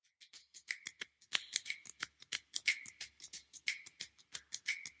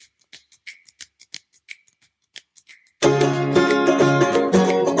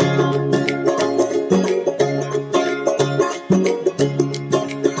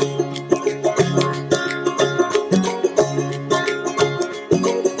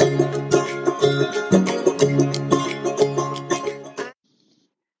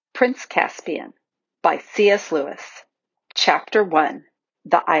Caspian by C.S. Lewis. Chapter 1.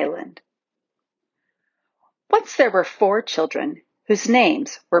 The Island. Once there were 4 children whose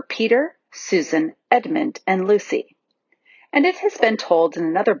names were Peter, Susan, Edmund, and Lucy. And it has been told in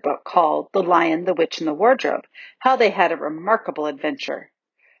another book called The Lion, the Witch, and the Wardrobe how they had a remarkable adventure.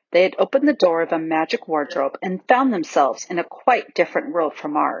 They had opened the door of a magic wardrobe and found themselves in a quite different world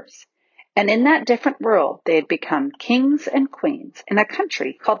from ours. And in that different world, they had become kings and queens in a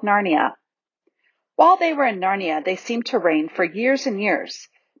country called Narnia. While they were in Narnia, they seemed to reign for years and years,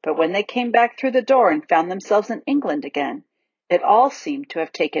 but when they came back through the door and found themselves in England again, it all seemed to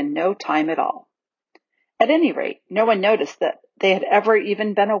have taken no time at all. At any rate, no one noticed that they had ever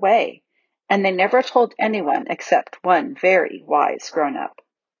even been away, and they never told anyone except one very wise grown-up.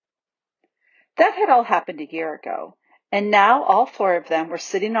 That had all happened a year ago, and now all 4 of them were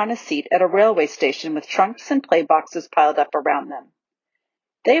sitting on a seat at a railway station with trunks and play boxes piled up around them.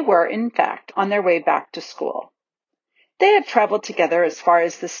 They were, in fact, on their way back to school. They had traveled together as far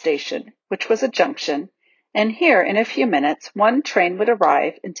as the station, which was a junction, and here in a few minutes one train would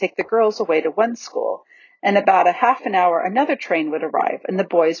arrive and take the girls away to one school, and about a half an hour another train would arrive and the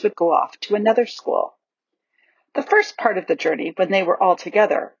boys would go off to another school. The first part of the journey, when they were all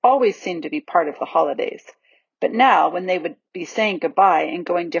together, always seemed to be part of the holidays. But now, when they would be saying goodbye and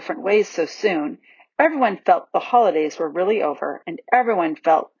going different ways so soon, everyone felt the holidays were really over, and everyone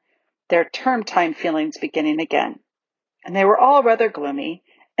felt their term time feelings beginning again. And they were all rather gloomy,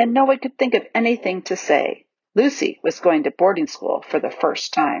 and no one could think of anything to say. Lucy was going to boarding school for the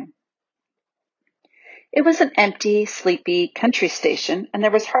first time. It was an empty, sleepy country station, and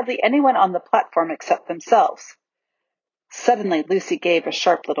there was hardly anyone on the platform except themselves. Suddenly, Lucy gave a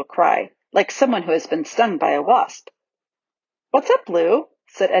sharp little cry, like someone who has been stung by a wasp. "What's up, Lou?"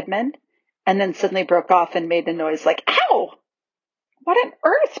 said Edmund, and then suddenly broke off and made a noise like, "Ow!" "What on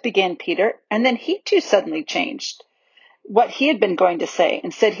earth?" began Peter, and then he too suddenly changed what he had been going to say.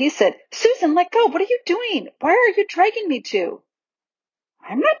 Instead, he said, "Susan, let go. What are you doing? Why are you dragging me to?"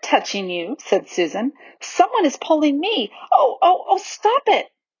 "I'm not touching you," said Susan. "Someone is pulling me. Oh, stop it."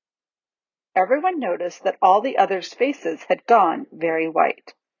 Everyone noticed that all the others' faces had gone very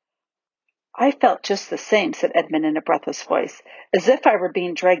white. "I felt just the same," said Edmund in a breathless voice, "as if I were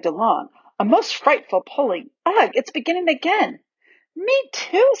being dragged along. A most frightful pulling. Ugh, it's beginning again." "Me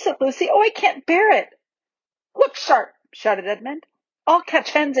too," said Lucy. "Oh, I can't bear it." "Look sharp," shouted Edmund. "All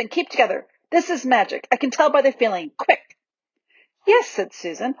catch hands and keep together. This is magic. I can tell by the feeling. Quick." "Yes," said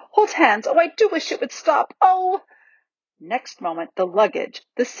Susan. "Hold hands. Oh, I do wish it would stop. Oh." Next moment, the luggage,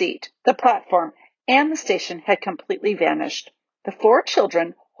 the seat, the platform, and the station had completely vanished. The 4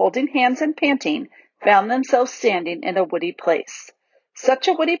 children, holding hands and panting, found themselves standing in a woody place. Such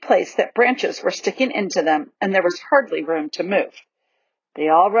a woody place that branches were sticking into them, and there was hardly room to move. They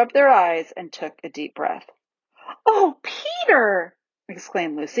all rubbed their eyes and took a deep breath. "Oh, Peter!"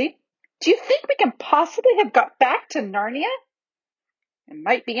 exclaimed Lucy. "Do you think we can possibly have got back to Narnia?" "It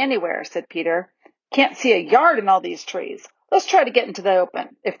might be anywhere," said Peter. "Can't see a yard in all these trees. Let's try to get into the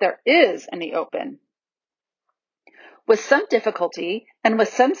open, if there is any open." With some difficulty, and with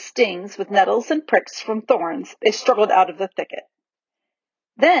some stings with nettles and pricks from thorns, they struggled out of the thicket.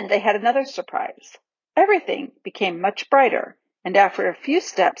 Then they had another surprise. Everything became much brighter, and after a few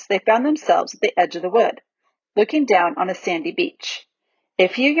steps they found themselves at the edge of the wood, looking down on a sandy beach. A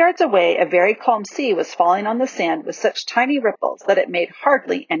few yards away, a very calm sea was falling on the sand with such tiny ripples that it made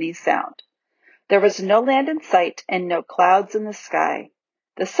hardly any sound. There was no land in sight and no clouds in the sky.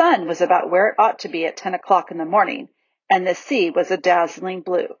 The sun was about where it ought to be at 10 o'clock in the morning, and the sea was a dazzling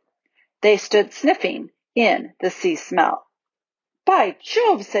blue. They stood sniffing in the sea smell. "By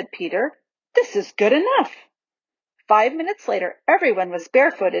Jove," said Peter, "this is good enough." 5 minutes later, everyone was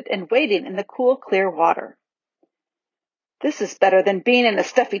barefooted and wading in the cool, clear water. "This is better than being in a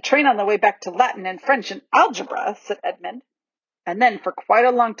stuffy train on the way back to Latin and French and algebra," said Edmund. And then for quite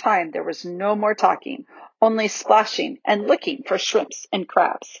a long time there was no more talking, only splashing and looking for shrimps and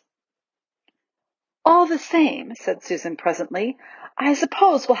crabs. "All the same," said Susan presently, "I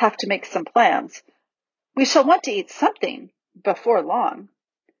suppose we'll have to make some plans. We shall want to eat something before long."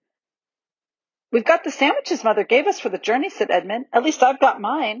 "We've got the sandwiches Mother gave us for the journey," said Edmund. "At least I've got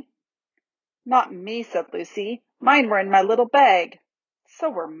mine." "Not me," said Lucy. "Mine were in my little bag."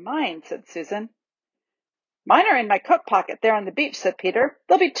 "So were mine," said Susan. "Mine are in my coat pocket there on the beach," said Peter.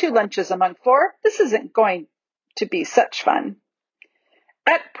 "There'll be 2 lunches among 4. This isn't going to be such fun."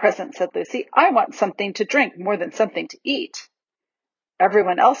 "At present," said Lucy, "I want something to drink more than something to eat."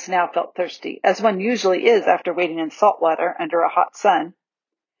 Everyone else now felt thirsty, as one usually is after wading in salt water under a hot sun.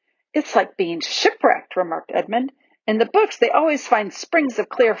 "It's like being shipwrecked," remarked Edmund, In the books, they always find springs of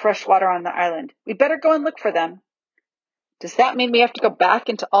clear, fresh water on the island. We'd better go and look for them." "Does that mean we have to go back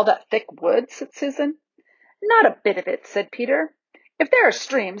into all that thick wood?" said Susan. "Not a bit of it," said Peter. "If there are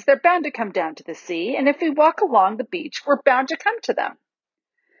streams, they're bound to come down to the sea, and if we walk along the beach, we're bound to come to them."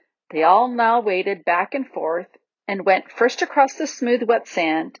 They all now waded back and forth and went first across the smooth, wet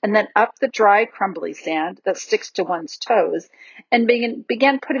sand and then up the dry, crumbly sand that sticks to one's toes and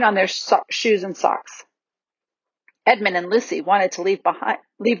began putting on their shoes and socks. Edmund and Lucy wanted to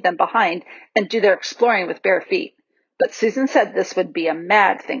leave them behind and do their exploring with bare feet, but Susan said this would be a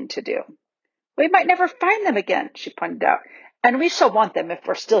mad thing to do. "We might never find them again," she pointed out, "and we shall want them if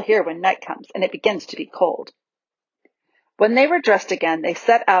we're still here when night comes and it begins to be cold." When they were dressed again, they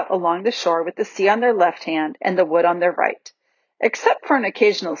set out along the shore with the sea on their left hand and the wood on their right. Except for an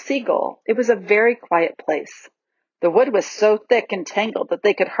occasional seagull, it was a very quiet place. The wood was so thick and tangled that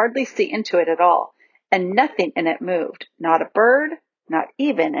they could hardly see into it at all, and nothing in it moved, not a bird, not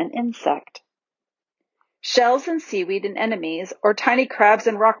even an insect. Shells and seaweed and anemones, or tiny crabs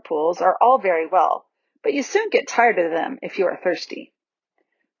and rock pools are all very well, but you soon get tired of them if you are thirsty.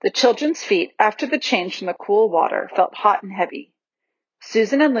 The children's feet, after the change from the cool water, felt hot and heavy.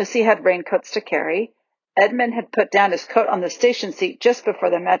 Susan and Lucy had raincoats to carry. Edmund had put down his coat on the station seat just before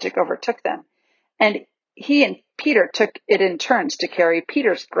the magic overtook them, and he and Peter took it in turns to carry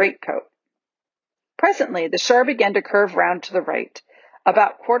Peter's greatcoat. Presently, the shore began to curve round to the right.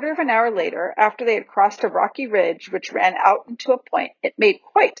 About a quarter of an hour later, after they had crossed a rocky ridge which ran out into a point, it made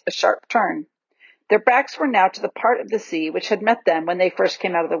quite a sharp turn. Their backs were now to the part of the sea which had met them when they first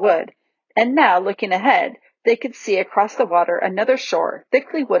came out of the wood, and now, looking ahead, they could see across the water another shore,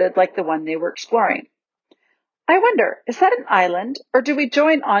 thickly wooded like the one they were exploring. "I wonder, is that an island, or do we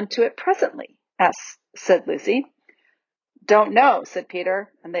join on to it presently?" said Lucy. "Don't know," said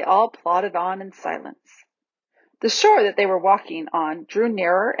Peter, and they all plodded on in silence. The shore that they were walking on drew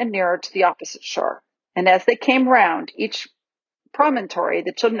nearer and nearer to the opposite shore, and as they came round each promontory,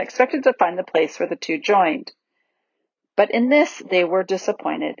 the children expected to find the place where the two joined. But in this they were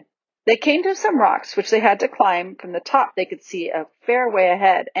disappointed. They came to some rocks which they had to climb. From the top they could see a fair way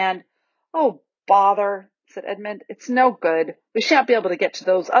ahead, and, "Oh, bother," said Edmund. "It's no good. We shan't be able to get to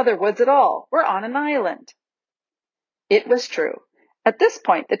those other woods at all. We're on an island." It was true. At this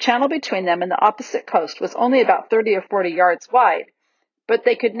point, the channel between them and the opposite coast was only about 30 or 40 yards wide, but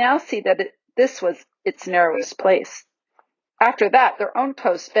they could now see that this was its narrowest place. After that, their own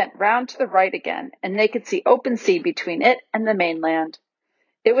coast bent round to the right again, and they could see open sea between it and the mainland.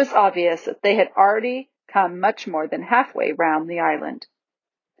 It was obvious that they had already come much more than halfway round the island.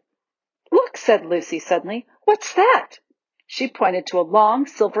 "Look," said Lucy suddenly. "What's that?" She pointed to a long,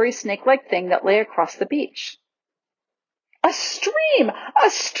 silvery, snake-like thing that lay across the beach. "A stream! A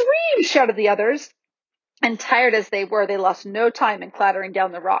stream!" shouted the others, and tired as they were, they lost no time in clattering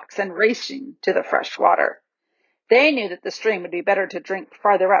down the rocks and racing to the fresh water. They knew that the stream would be better to drink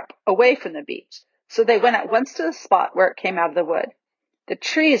farther up, away from the beach, so they went at once to the spot where it came out of the wood. The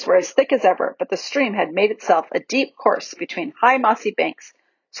trees were as thick as ever, but the stream had made itself a deep course between high mossy banks,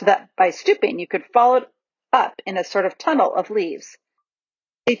 so that by stooping you could follow it up in a sort of tunnel of leaves.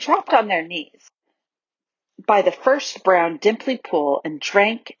 They dropped on their knees by the first brown, dimply pool and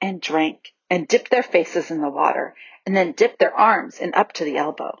drank and dipped their faces in the water, and then dipped their arms in up to the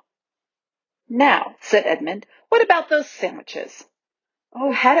elbow. "Now," said Edmund, "what about those sandwiches?"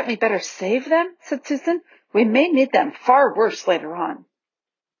 "Oh, hadn't we better save them?" said Susan. "We may need them far worse later on."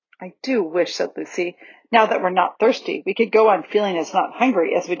 "I do wish," said Lucy, "now that we're not thirsty, we could go on feeling as not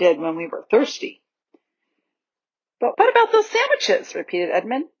hungry as we did when we were thirsty." "But what about those sandwiches?" repeated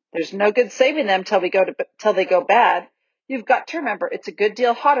Edmund. "There's no good saving them till they go bad. You've got to remember it's a good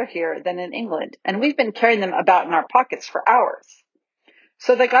deal hotter here than in England, and we've been carrying them about in our pockets for hours."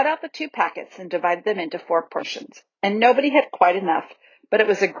 So they got out the 2 packets and divided them into 4 portions, and nobody had quite enough, but it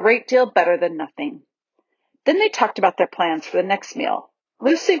was a great deal better than nothing. Then they talked about their plans for the next meal.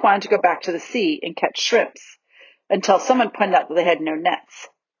 Lucy wanted to go back to the sea and catch shrimps, until someone pointed out that they had no nets.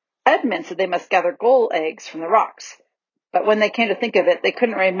 Edmund said they must gather gull eggs from the rocks, but when they came to think of it, they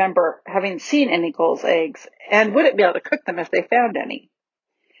couldn't remember having seen any gull's eggs, and wouldn't be able to cook them if they found any.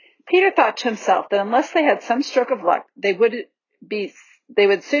 Peter thought to himself that unless they had some stroke of luck, they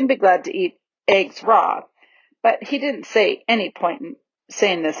would soon be glad to eat eggs raw, but he didn't see any point in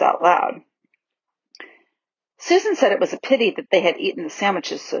saying this out loud. Susan said it was a pity that they had eaten the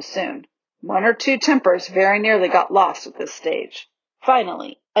sandwiches so soon. 1 or 2 tempers very nearly got lost at this stage.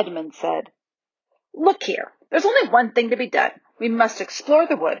 Finally, Edmund said, "Look here, there's only one thing to be done. We must explore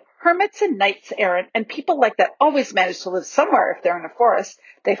the wood. Hermits and knights-errant and people like that always manage to live somewhere if they're in a forest.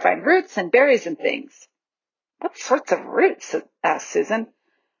 They find roots and berries and things." What sorts of roots? Asked Susan.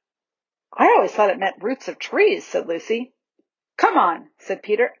 I always thought it meant roots of trees, said Lucy. Come on, said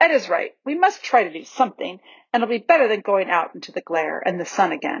Peter. Ed is right. We must try to do something, and it'll be better than going out into the glare and the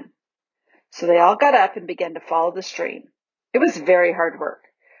sun again. So they all got up and began to follow the stream. It was very hard work.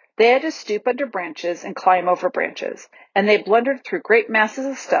 They had to stoop under branches and climb over branches, and they blundered through great masses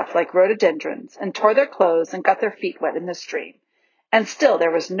of stuff like rhododendrons, and tore their clothes and got their feet wet in the stream. And still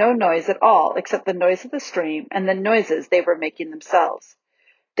there was no noise at all except the noise of the stream and the noises they were making themselves.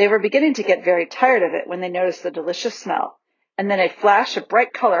 They were beginning to get very tired of it when they noticed the delicious smell, and then a flash of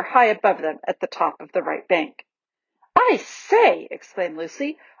bright color high above them at the top of the right bank. I say, exclaimed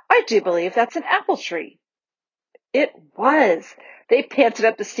Lucy, I do believe that's an apple tree. It was. They panted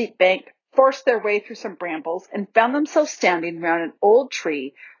up the steep bank, forced their way through some brambles, and found themselves standing round an old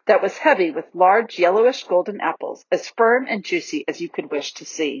tree that was heavy with large yellowish golden apples, as firm and juicy as you could wish to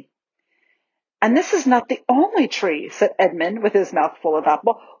see. And this is not the only tree, said Edmund, with his mouth full of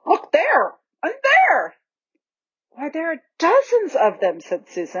apple. Look there, and there. Why, there are dozens of them, said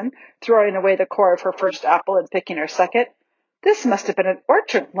Susan, throwing away the core of her first apple and picking her second. This must have been an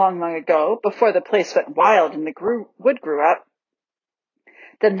orchard long, long ago, before the place went wild and the wood grew up.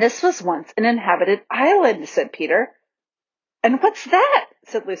 Then this was once an inhabited island, said Peter. And what's that?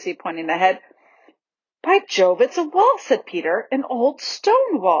 Said Lucy, pointing ahead. By Jove, it's a wall, said Peter, an old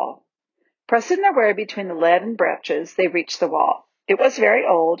stone wall. Pressing their way between the leaden branches, they reached the wall. It was very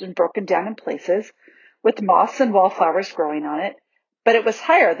old and broken down in places, with moss and wallflowers growing on it, but it was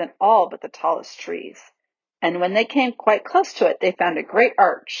higher than all but the tallest trees. And when they came quite close to it, they found a great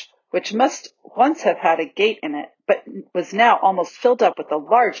arch, which must once have had a gate in it, but was now almost filled up with the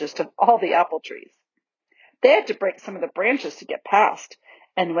largest of all the apple trees. They had to break some of the branches to get past,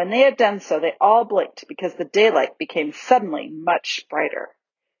 and when they had done so, they all blinked because the daylight became suddenly much brighter.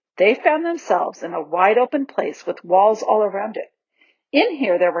 They found themselves in a wide open place with walls all around it. In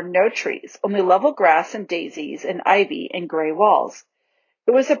here there were no trees, only level grass and daisies and ivy and gray walls.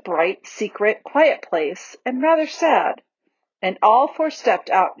 It was a bright, secret, quiet place, and rather sad, and all four stepped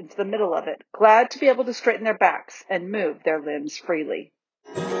out into the middle of it, glad to be able to straighten their backs and move their limbs freely.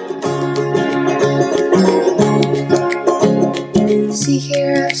 See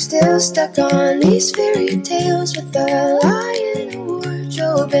here, I'm still stuck on these fairy tales with the lion, a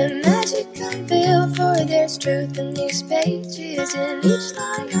wardrobe, and magic unveiled, for there's truth in these pages, in each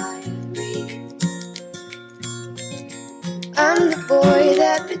line I read. I'm the boy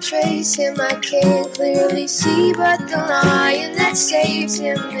that betrays him, I can't clearly see, but the lion that saves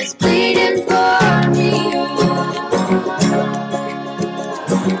him is bleeding for me.